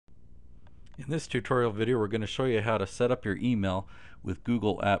In this tutorial video, we're going to show you how to set up your email with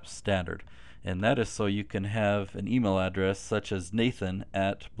Google Apps Standard. And that is so you can have an email address such as Nathan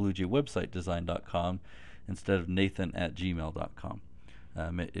at bluejaywebsitedesign.com instead of Nathan at gmail.com.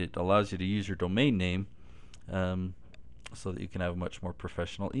 It allows you to use your domain name so that you can have a much more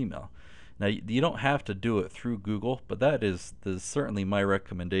professional email. Now, you don't have to do it through Google, but that is certainly my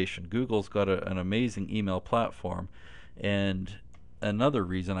recommendation. Google's got an amazing email platform, and another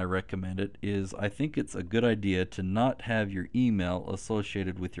reason I recommend it is I think it's a good idea to not have your email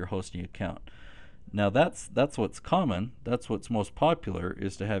associated with your hosting account. Now that's what's common, that's what's most popular,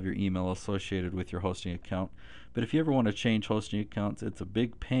 is to have your email associated with your hosting account. But if you ever want to change hosting accounts, it's a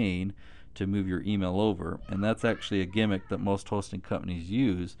big pain to move your email over, and that's actually a gimmick that most hosting companies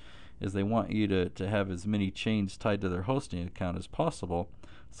use, is they want you to have as many chains tied to their hosting account as possible,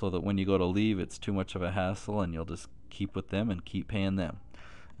 so that when you go to leave it's too much of a hassle and you'll just keep with them and keep paying them.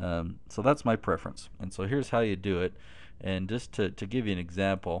 So that's my preference. And so here's how you do it. And just to give you an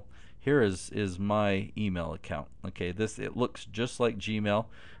example, here is my email account. Okay, it looks just like Gmail,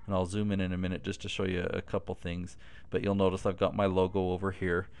 and I'll zoom in a minute just to show you a couple things. But you'll notice I've got my logo over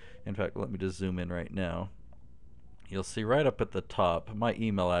here. In fact, let me just zoom in right now. You'll see right up at the top, my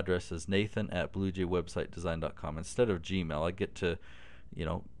email address is Nathan at bluejaywebsitedesign.com. Instead of Gmail, I get to,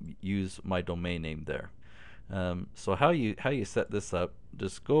 use my domain name there. So how you set this up,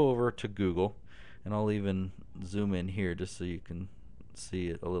 just go over to Google, and I'll even zoom in here just so you can see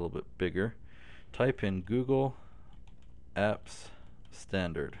it a little bit bigger. Type in Google Apps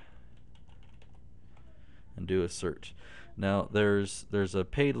Standard and do a search. Now there's a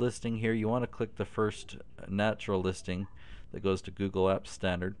paid listing here. You want to click the first natural listing that goes to Google Apps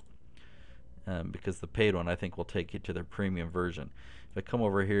Standard, because the paid one I think will take you to their premium version. If I come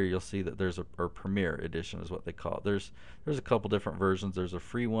over here, you'll see that there's a Premier Edition is what they call it. There's a couple different versions. There's a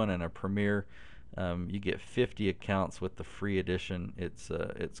free one and a Premier. You get 50 accounts with the free edition. It's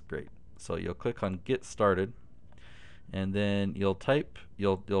great. So you'll click on Get Started, and then you'll check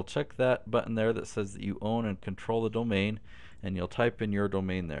that button there that says that you own and control the domain, and you'll type in your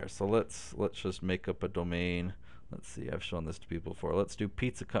domain there. So let's just make up a domain. Let's see, I've shown this to people before. Let's do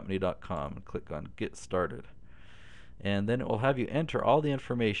pizzacompany.com and click on Get Started. And then it will have you enter all the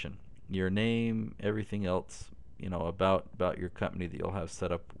information, your name, everything else, about your company that you'll have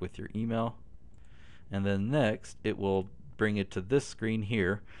set up with your email. And then next, it will bring it to this screen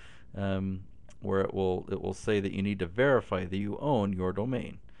here, where it will say that you need to verify that you own your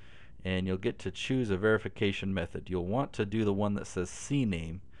domain. And you'll get to choose a verification method. You'll want to do the one that says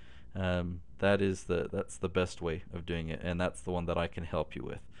CNAME. That's the best way of doing it, and that's the one that I can help you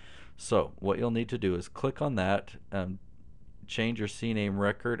with. So what you'll need to do is click on that, change your CNAME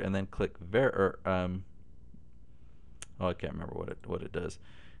record, and then click I can't remember what it does.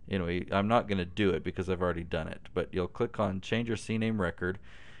 Anyway, I'm not going to do it because I've already done it, but you'll click on change your CNAME record,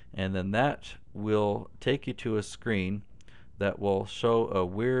 and then that will take you to a screen that will show a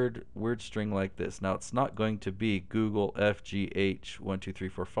weird string like this. Now it's not going to be Google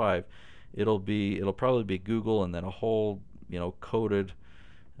FGH12345. It'll probably be Google and then a whole coded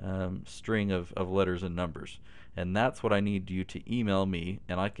string of letters and numbers, and that's what I need you to email me,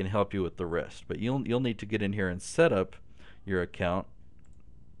 and I can help you with the rest. But you'll need to get in here and set up your account.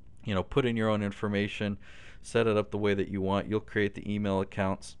 Put in your own information, set it up the way that you want. You'll create the email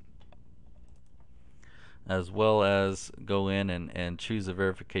accounts, as well as go in and choose a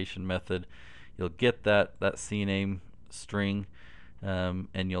verification method. You'll get that CNAME string,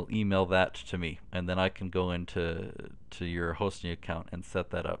 and you'll email that to me, and then I can go into your hosting account and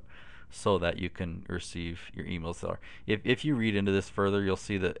set that up so that you can receive your emails there. If you read into this further, you'll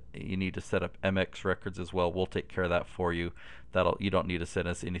see that you need to set up MX records as well. We'll take care of that for you. You don't need to set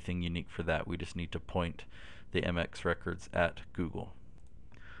us anything unique for that. We just need to point the MX records at Google.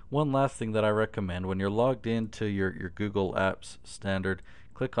 One last thing that I recommend, when you're logged into your Google Apps Standard,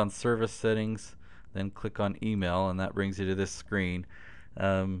 click on Service Settings, then click on Email, and that brings you to this screen.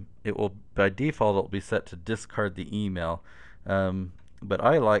 It will, by default, it'll be set to discard the email, but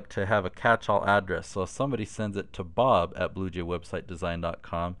I like to have a catch-all address. So if somebody sends it to Bob at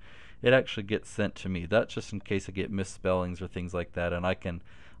bluejaywebsitedesign.com, it actually gets sent to me. That's just in case I get misspellings or things like that, and I can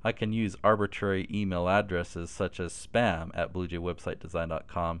use arbitrary email addresses such as spam at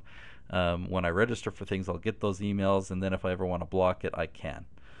bluejaywebsitedesign.com. When I register for things, I'll get those emails, and then if I ever want to block it, I can.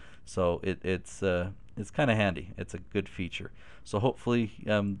 So it's kind of handy. It's a good feature. So hopefully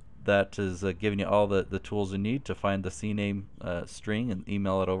that is giving you all the tools you need to find the CNAME string and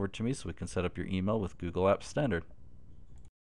email it over to me so we can set up your email with Google Apps Standard.